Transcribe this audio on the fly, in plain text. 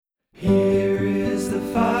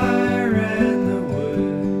fire and the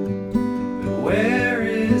wood, but where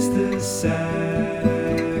is the sacrifice?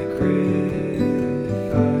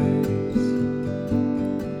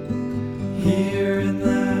 Here in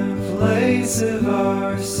the place of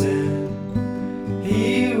our sin,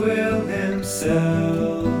 He will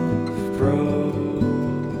Himself provide.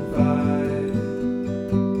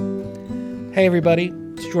 Hey everybody,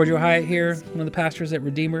 it's Giorgio Hyatt here, one of the pastors at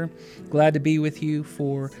Redeemer. Glad to be with you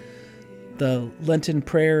for the Lenten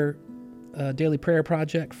prayer, daily prayer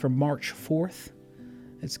project for March 4th.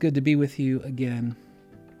 It's good to be with you again.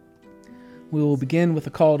 We will begin with a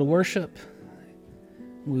call to worship.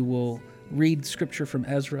 We will read scripture from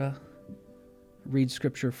Ezra, read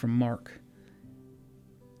scripture from Mark,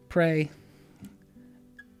 pray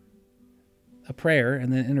a prayer,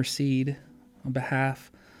 and then intercede on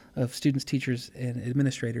behalf of students, teachers, and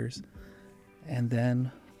administrators, and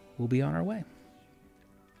then we'll be on our way.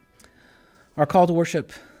 Our call to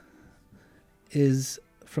worship is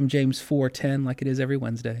from James 4:10, like it is every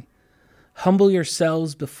Wednesday. Humble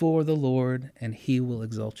yourselves before the Lord, and He will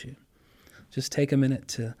exalt you. Just take a minute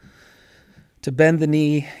to bend the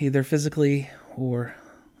knee, either physically or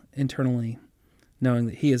internally, knowing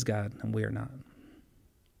that He is God and we are not.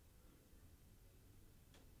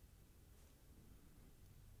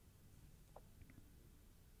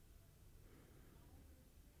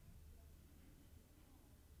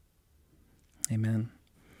 Amen.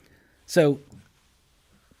 So,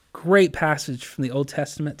 great passage from the Old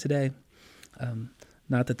Testament today.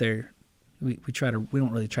 Not that we don't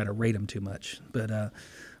really try to rate them too much, but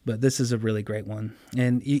this is a really great one.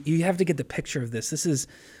 And you have to get the picture of this. This is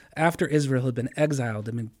after Israel had been exiled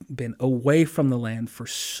and been away from the land for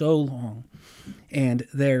so long, and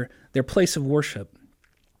their place of worship,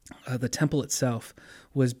 the temple itself,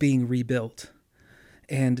 was being rebuilt,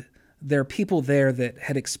 and there are people there that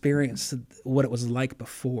had experienced what it was like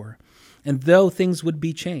before. And though things would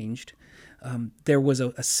be changed, there was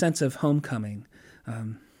a sense of homecoming.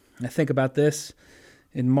 I think about this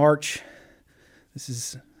in March. This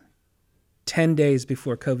is 10 days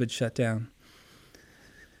before COVID shut down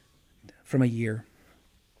from a year.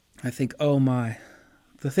 I think, oh my,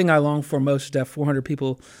 the thing I long for most is to have 400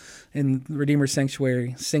 people in Redeemer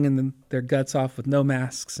Sanctuary singing their guts off with no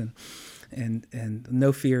masks and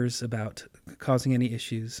no fears about causing any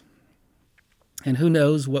issues. And who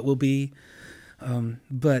knows what will be,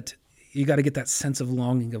 but you got to get that sense of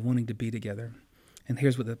longing of wanting to be together. And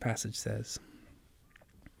here's what the passage says.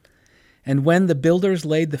 And when the builders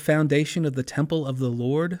laid the foundation of the temple of the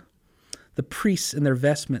Lord, the priests in their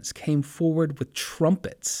vestments came forward with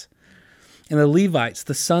trumpets, and the Levites,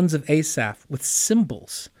 the sons of Asaph, with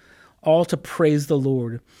cymbals, all to praise the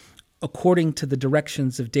Lord, according to the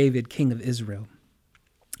directions of David, king of Israel.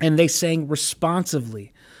 And they sang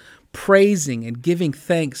responsively, praising and giving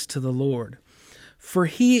thanks to the Lord. For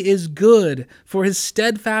He is good, for His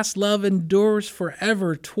steadfast love endures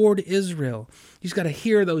forever toward Israel. You just got to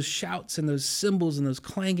hear those shouts and those cymbals and those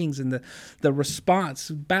clangings and the response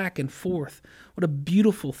back and forth. What a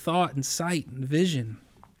beautiful thought and sight and vision.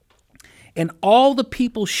 And all the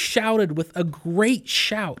people shouted with a great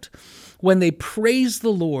shout when they praised the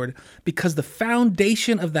Lord, because the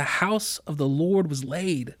foundation of the house of the Lord was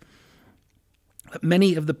laid. But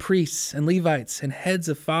many of the priests and Levites and heads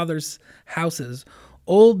of fathers' houses,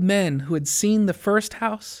 old men who had seen the first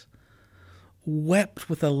house, wept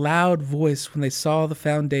with a loud voice when they saw the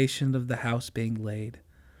foundation of the house being laid,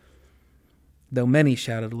 though many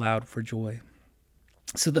shouted aloud for joy.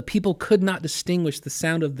 So the people could not distinguish the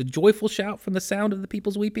sound of the joyful shout from the sound of the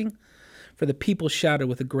people's weeping. For the people shouted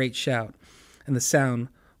with a great shout, and the sound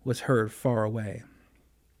was heard far away.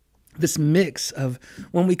 This mix of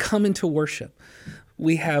when we come into worship,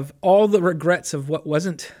 we have all the regrets of what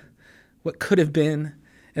wasn't, what could have been,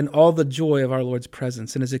 and all the joy of our Lord's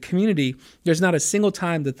presence. And as a community, there's not a single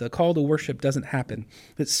time that the call to worship doesn't happen,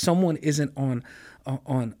 that someone isn't on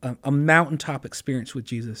a mountaintop experience with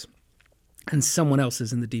Jesus, and someone else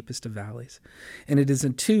is in the deepest of valleys. And it is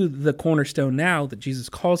into the cornerstone now that Jesus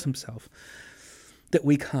calls Himself that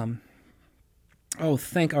we come. Oh,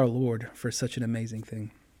 thank our Lord for such an amazing thing,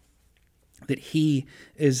 that He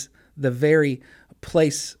is the very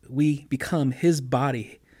place we become, His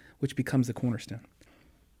body, which becomes the cornerstone.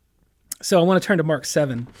 So I want to turn to Mark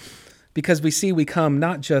 7, because we come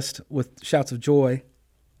not just with shouts of joy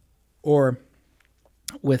or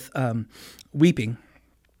with weeping,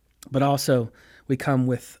 but also we come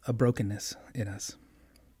with a brokenness in us.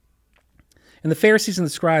 And the Pharisees and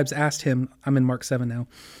the scribes asked Him, I'm in Mark 7 now,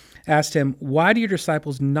 asked Him, why do your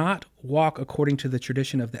disciples not walk according to the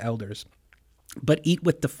tradition of the elders, but eat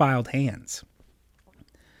with defiled hands?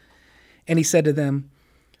 And He said to them,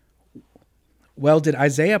 Well, did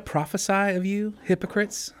Isaiah prophesy of you,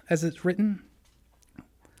 hypocrites, as it's written?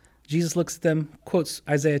 Jesus looks at them, quotes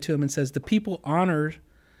Isaiah to him, and says, "The people honor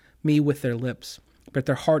me with their lips, but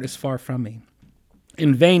their heart is far from me.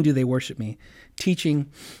 In vain do they worship me, teaching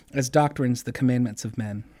as doctrines the commandments of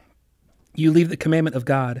men. You leave the commandment of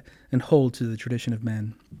God and hold to the tradition of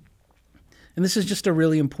men." And this is just a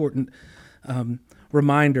really important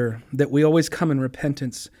reminder that we always come in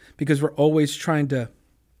repentance because we're always trying to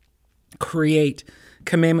create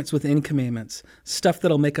commandments within commandments, stuff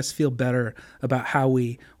that'll make us feel better about how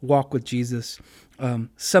we walk with Jesus,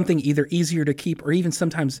 something either easier to keep or even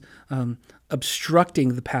sometimes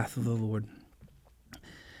obstructing the path of the Lord.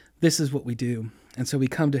 This is what we do. And so we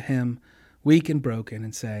come to him weak and broken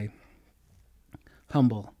and say,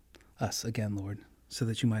 "Humble us again, Lord, so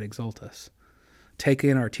that you might exalt us. Take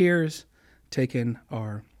in our tears, take in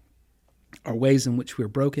our ways in which we're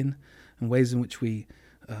broken and ways in which we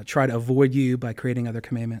try to avoid you by creating other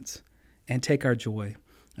commandments, and take our joy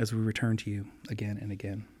as we return to you again and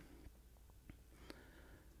again."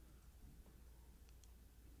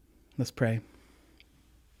 Let's pray.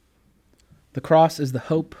 The cross is the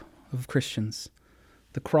hope of Christians.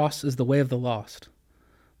 The cross is the way of the lost.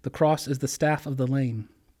 The cross is the staff of the lame.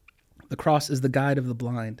 The cross is the guide of the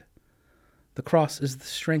blind. The cross is the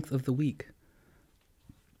strength of the weak.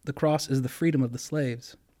 The cross is the freedom of the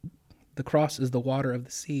slaves. The cross is the water of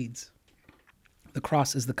the seeds. The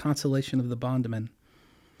cross is the consolation of the bondman.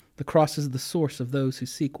 The cross is the source of those who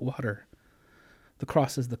seek water. The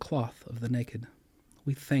cross is the cloth of the naked.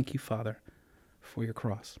 We thank you, Father, for your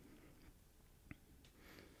cross.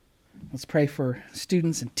 Let's pray for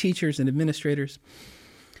students and teachers and administrators.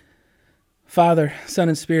 Father, Son,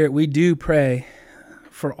 and Spirit, we do pray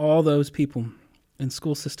for all those people in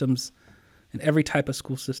school systems, in every type of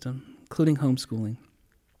school system, including homeschooling.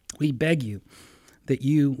 We beg you that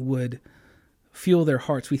you would fuel their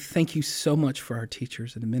hearts. We thank you so much for our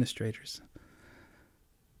teachers and administrators,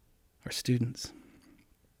 our students.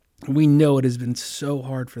 We know it has been so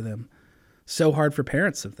hard for them, so hard for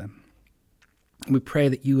parents of them. We pray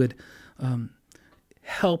that you would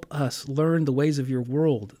help us learn the ways of your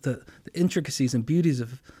world, the intricacies and beauties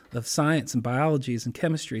of science and biologies and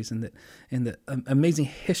chemistries, and the amazing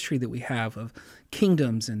history that we have of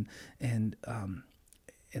kingdoms and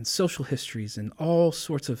social histories and all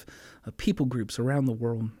sorts of people groups around the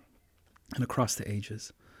world and across the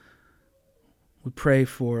ages. We pray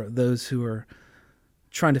for those who are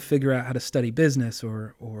trying to figure out how to study business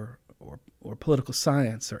or political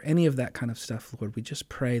science or any of that kind of stuff, Lord. We just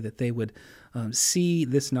pray that they would see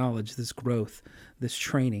this knowledge, this growth, this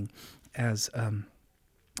training as a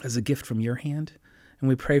gift from your hand. And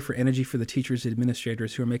we pray for energy for the teachers and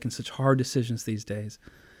administrators who are making such hard decisions these days.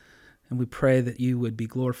 And we pray that you would be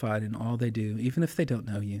glorified in all they do, even if they don't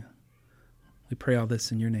know you. We pray all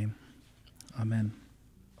this in your name. Amen.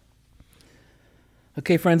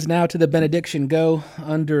 Okay, friends, now to the benediction. Go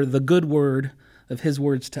under the good word of his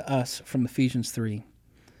words to us from Ephesians 3.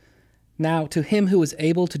 Now, to him who is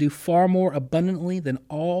able to do far more abundantly than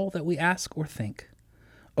all that we ask or think,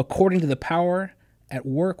 according to the power at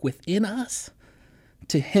work within us,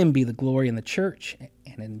 to him be the glory in the church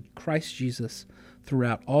and in Christ Jesus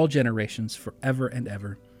throughout all generations, forever and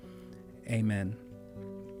ever. Amen.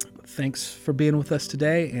 Thanks for being with us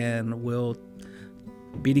today, and we'll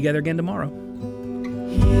be together again tomorrow.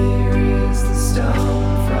 Here is the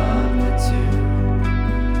stone from the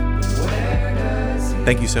tomb. Where does it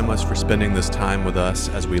Thank you so much for spending this time with us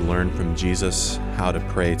as we learn from Jesus how to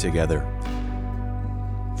pray together.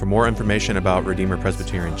 For more information about Redeemer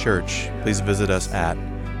Presbyterian Church, please visit us at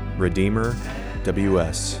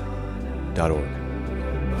redeemerws.org.